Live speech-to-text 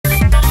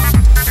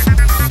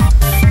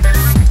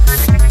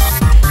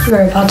You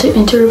are about to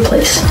enter a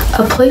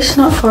place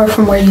not far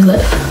from where you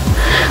live,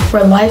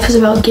 where life is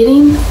about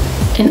getting,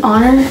 and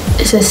honor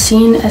is as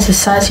seen as the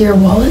size of your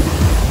wallet.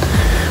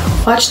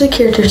 Watch the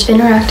characters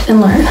interact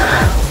and learn.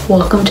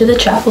 Welcome to the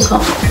Chapel's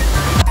home.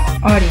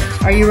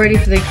 Audience, are you ready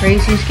for the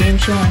craziest game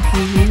show on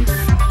TV?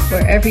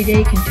 Where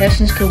everyday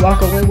contestants could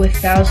walk away with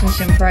thousands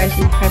in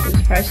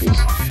fabulous prizes,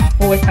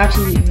 or with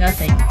absolutely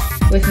nothing.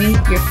 With me,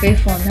 your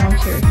faithful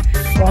announcer,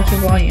 Walter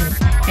Volume,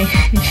 and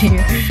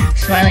your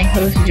smiling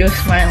host, Joe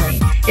Smiley.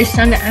 It's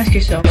time to ask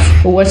yourself,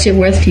 well, what's it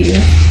worth to you?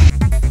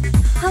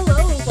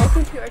 Hello,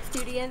 welcome to our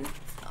studio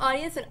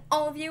audience and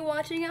all of you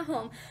watching at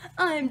home.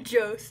 I'm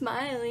Joe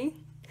Smiley.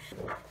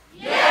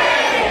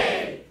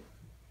 Yay!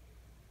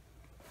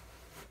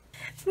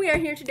 We are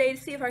here today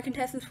to see if our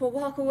contestants will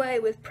walk away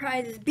with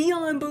prizes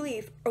beyond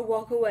belief or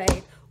walk away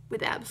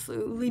with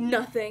absolutely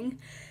nothing.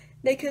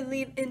 They could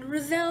leave in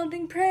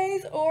resounding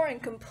praise or in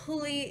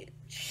complete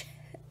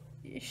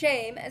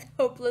shame as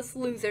hopeless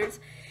losers.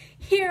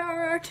 Here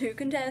are our two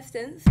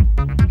contestants.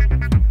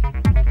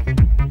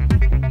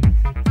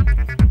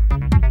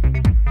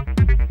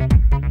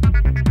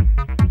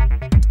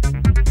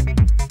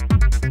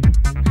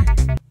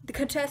 The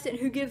contestant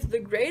who gives the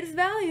greatest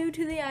value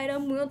to the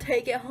item will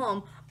take it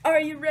home.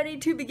 Are you ready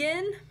to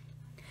begin?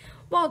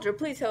 Walter,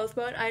 please tell us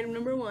about item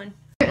number one.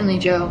 Certainly,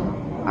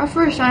 Joe. Our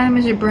first item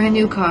is a brand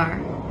new car,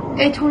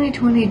 a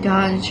 2020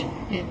 Dodge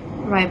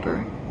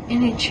Viper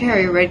in a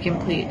cherry red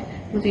complete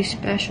with a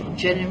special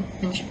jet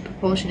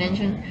propulsion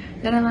engine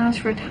that allows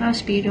for a top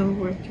speed of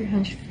over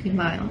 350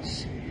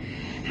 miles.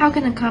 How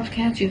can the cops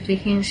catch you if they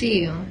can't see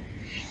you?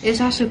 It is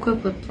also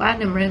equipped with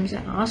platinum rims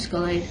that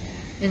oscillate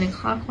in a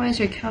clockwise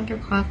or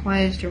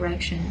counterclockwise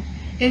direction.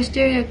 It is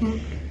stereo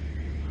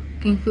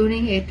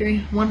including a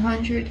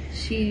 100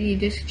 CD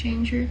disc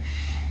changer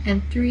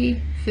and 3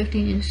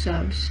 15-inch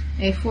subs,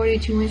 a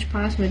 42-inch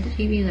plasma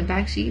TV in the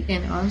backseat,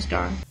 and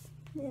OnStar.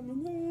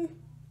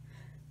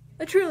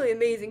 A truly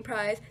amazing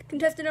prize.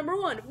 Contestant number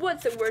one,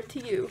 what's it worth to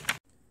you?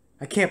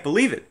 I can't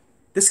believe it.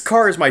 This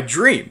car is my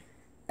dream.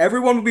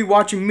 Everyone will be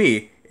watching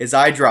me as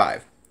I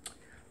drive.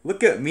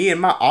 Look at me and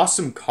my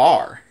awesome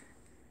car.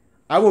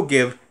 I will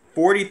give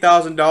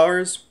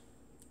 $40,000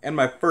 and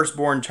my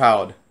firstborn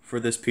child for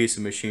this piece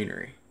of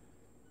machinery.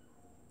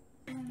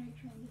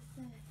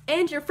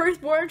 And your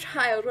firstborn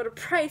child, what a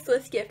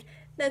priceless gift.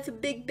 That's a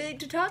big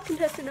to top.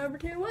 Contestant number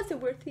two, what's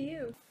it worth to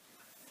you?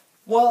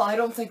 Well, I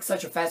don't think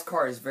such a fast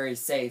car is very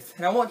safe,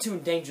 and I want to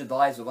endanger the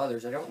lives of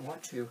others. I don't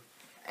want to.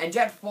 And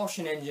jet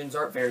propulsion engines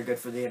aren't very good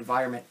for the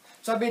environment,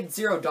 so I bid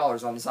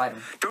 $0 on this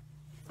item.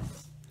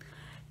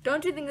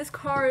 Don't you think this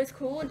car is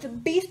cool? It's a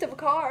beast of a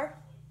car.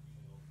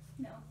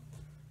 No.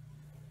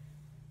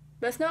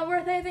 But it's not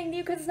worth anything to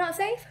you because it's not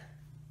safe?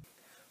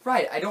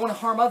 Right, I don't want to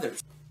harm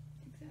others.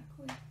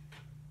 Exactly.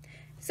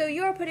 So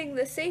you're putting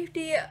the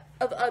safety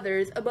of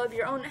others above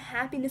your own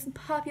happiness and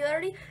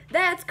popularity?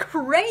 That's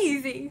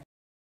crazy!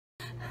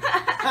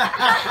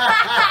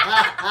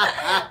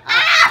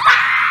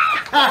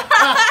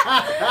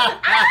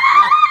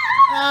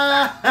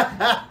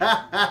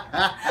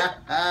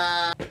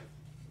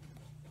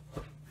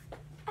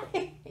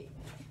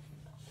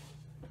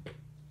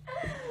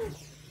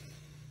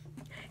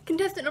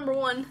 Contestant number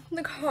one,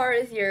 the car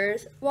is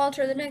yours.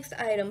 Walter, the next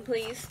item,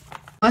 please.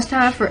 Must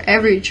have for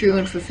every true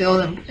and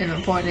fulfilled and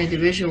important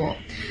individual.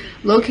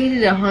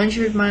 Located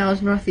 100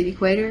 miles north of the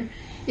equator,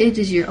 it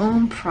is your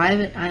own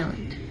private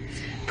island.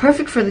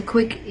 Perfect for the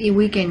quick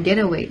weekend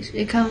getaways.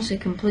 It comes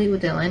complete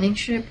with a landing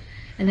strip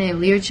and a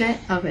Learjet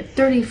of a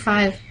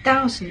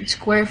 35,000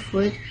 square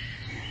foot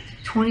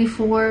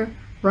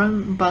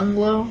 24-room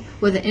bungalow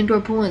with an indoor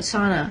pool and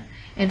sauna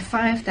and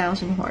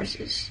 5,000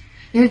 horses.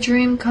 Your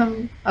dream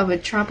come of a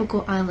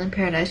tropical island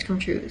paradise come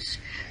true.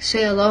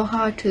 Say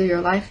aloha to your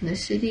life in the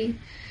city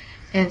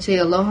and say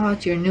aloha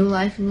to your new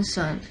life in the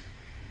sun.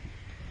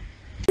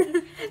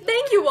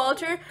 Thank you,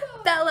 Walter.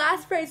 That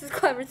last phrase is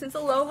clever since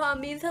aloha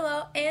means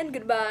hello and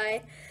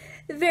goodbye.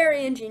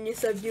 Very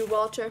ingenious of you,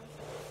 Walter.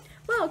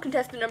 Well,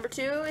 contestant number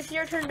two, it's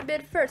your turn to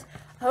bid first.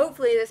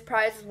 Hopefully this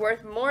prize is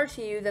worth more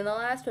to you than the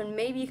last one.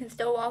 Maybe you can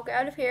still walk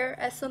out of here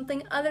as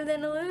something other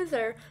than a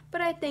loser,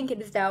 but I think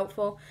it is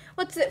doubtful.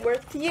 What's it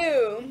worth to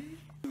you?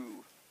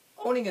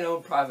 Owning an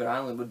own private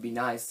island would be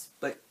nice,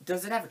 but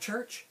does it have a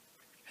church?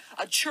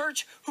 A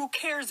church? Who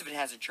cares if it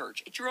has a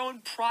church? It's your own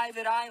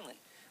private island.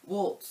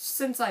 Well,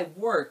 since I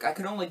work, I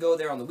can only go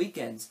there on the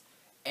weekends.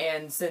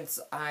 And since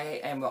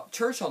I am at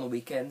church on the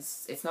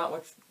weekends, it's not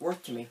much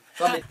worth to me.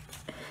 So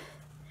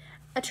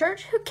A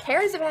church? Who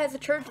cares if it has a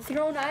church? It's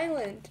your own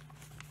island.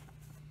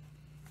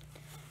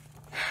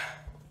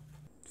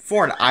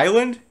 For an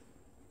island?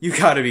 You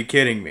gotta be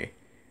kidding me.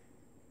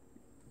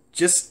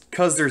 Just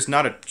 'cause there's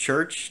not a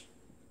church?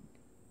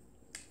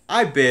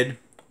 I bid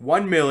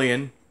 $1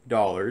 million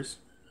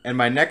and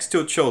my next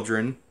two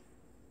children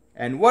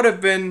and what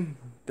have been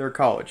their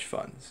college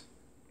funds.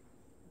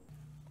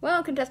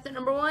 Well, contestant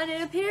number one,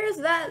 it appears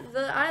that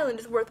the island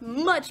is worth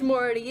much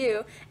more to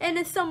you, and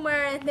is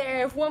somewhere in the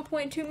area of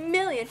 1.2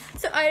 million.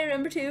 So item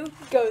number two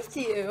goes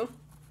to you.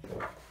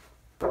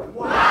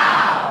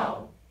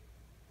 Wow!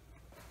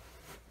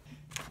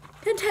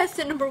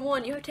 contestant number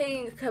 1, you are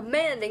taking a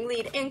commanding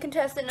lead, and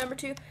contestant number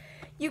 2,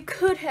 you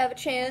could have a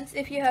chance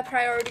if you have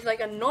priorities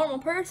like a normal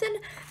person,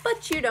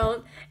 but you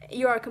don't.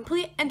 You are a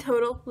complete and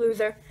total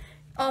loser.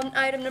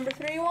 Item number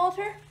 3,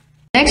 Walter.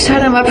 Next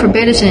item up for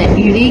bid is a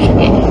unique,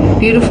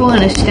 beautiful,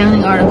 and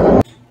astounding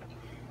article.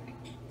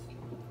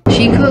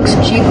 She cooks,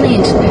 she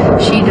cleans,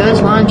 she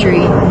does laundry,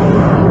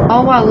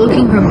 all while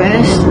looking her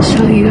best,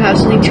 so you have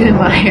something to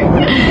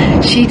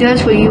admire. She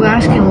does what you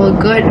ask and will look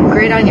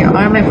great on your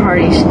arm at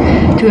parties,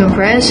 to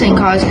impress and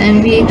cause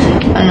envy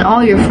on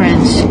all your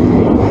friends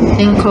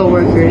and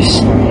co-workers.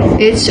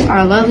 It's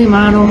our lovely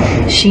model,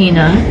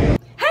 Sheena.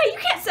 Hey, you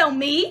can't sell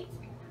me!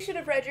 You should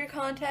have read your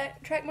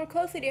contact track more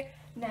closely, dear.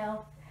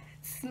 Now,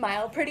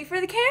 smile pretty for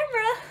the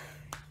camera.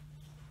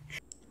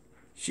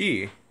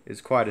 She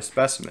is quite a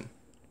specimen.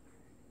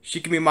 She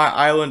can be my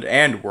island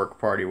and work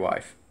party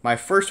wife. My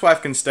first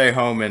wife can stay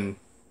home and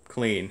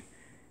clean.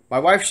 My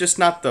wife's just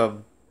not the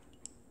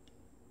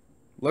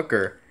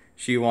looker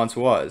she once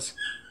was.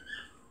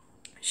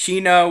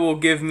 Sheena will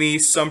give me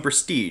some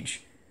prestige.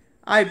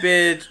 I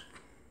bid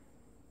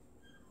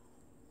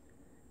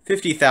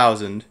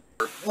 50,000.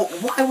 Well,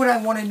 why would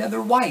I want another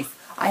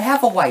wife? I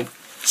have a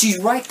wife. She's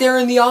right there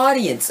in the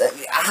audience.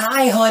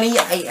 Hi, honey.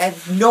 I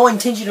have no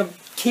intention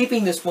of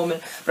keeping this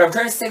woman, but I'm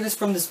trying to save this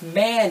from this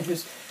man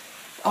who's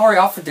already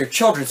offered their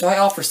children, so I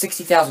offer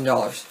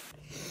 $60,000.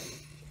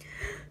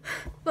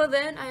 Well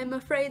then, I am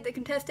afraid that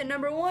contestant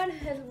number 1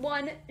 has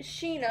won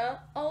Sheena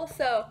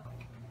also.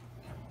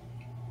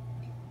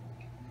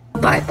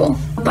 Bible.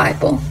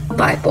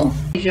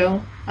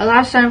 Joe, our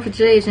last item for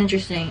today is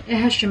interesting. It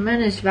has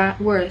tremendous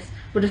worth,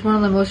 but is one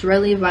of the most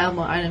readily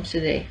available items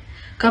today,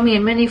 coming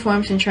in many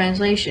forms and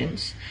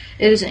translations.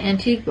 It is an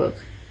antique book,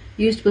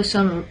 used with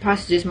some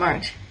passages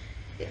marked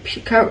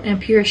in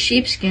pure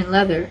sheepskin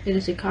leather. It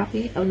is a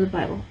copy of the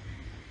Bible.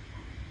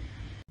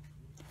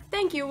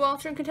 Thank you,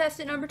 Walter.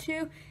 Contestant number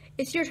 2,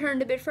 it's your turn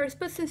to bid first,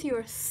 but since you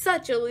are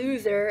such a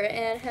loser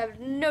and have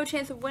no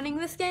chance of winning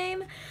this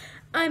game,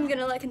 I'm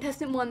gonna let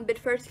contestant 1 bid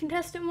first.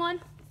 Contestant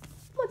 1,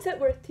 what's it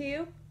worth to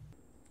you?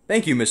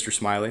 Thank you, Mr.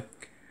 Smiley.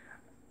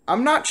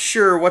 I'm not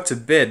sure what to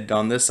bid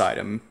on this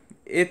item.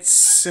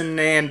 It's an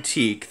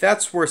antique.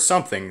 That's worth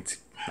something,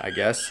 I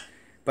guess.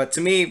 But to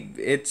me,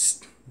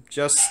 it's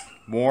just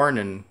worn,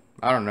 and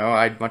I don't know,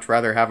 I'd much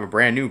rather have a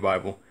brand new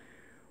Bible,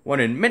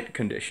 one in mint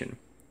condition,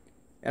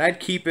 and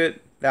I'd keep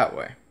it that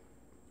way.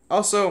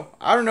 Also,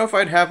 I don't know if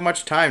I'd have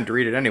much time to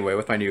read it anyway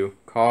with my new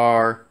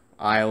car,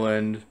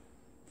 island,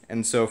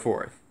 and so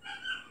forth.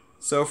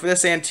 So for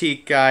this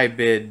antique, I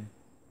bid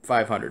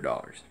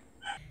 $500.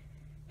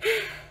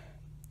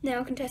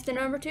 Now, contestant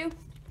number 2,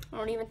 I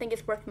don't even think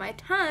it's worth my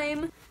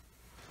time,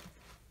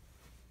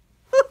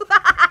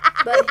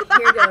 but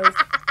here goes.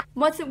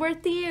 What's it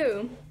worth to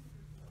you?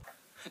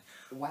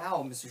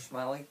 Wow, Mr.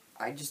 Smiley,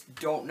 I just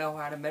don't know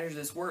how to measure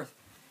this worth,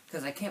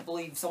 because I can't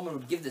believe someone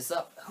would give this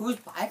up. Whose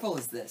Bible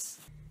is this?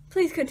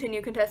 Please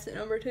continue, contestant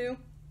number 2.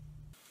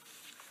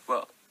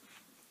 Well,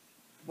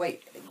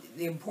 Wait,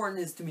 the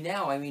important is to me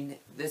now, I mean,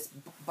 this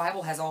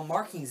Bible has all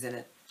markings in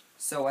it,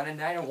 so,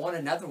 and I don't want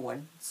another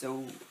one,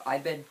 so I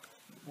bid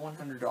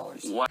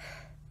 $100. what?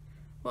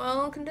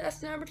 Well,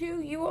 contestant number 2,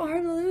 you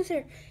are the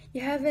loser.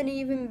 You haven't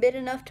even bid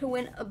enough to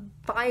win a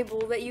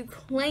Bible that you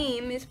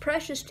claim is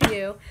precious to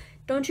you.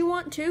 Don't you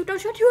want to?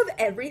 Don't you want to have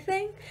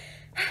everything?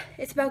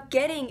 It's about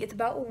getting. It's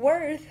about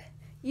worth.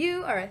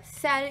 You are a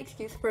sad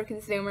excuse for a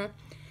consumer.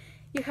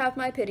 You have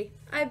my pity.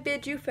 I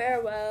bid you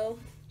farewell.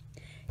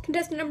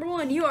 Contestant number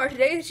 1, you are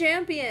today's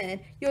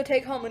champion. You'll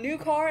take home a new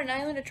car, an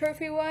island, a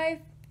trophy wife,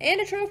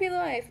 and a trophy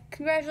life.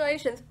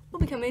 Congratulations. We'll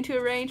be coming to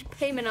arrange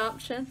payment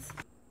options.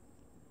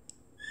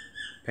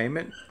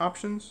 Payment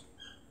options?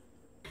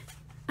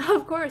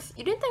 Of course.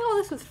 You didn't think all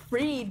this was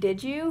free,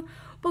 did you?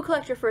 We'll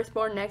collect your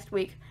firstborn next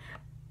week.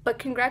 But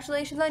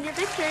congratulations on your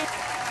victory.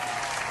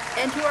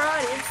 And to our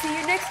audience, see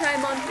you next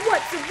time on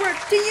What's It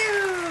Worth to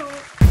You?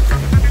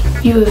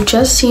 You have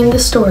just seen the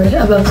story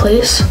of a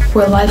place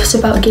where life is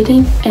about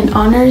getting and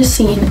honor is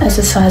seen as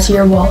the size of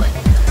your wallet.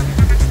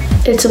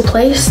 It's a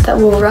place that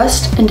will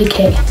rust and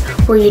decay,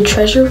 where your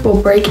treasure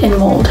will break and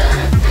mold.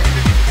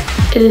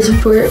 Is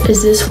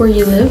this where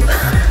you live?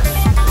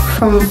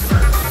 From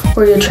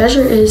where your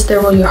treasure is,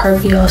 there will your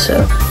heart be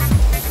also.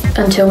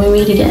 Until we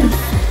meet again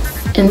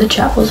in the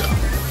chapel zone.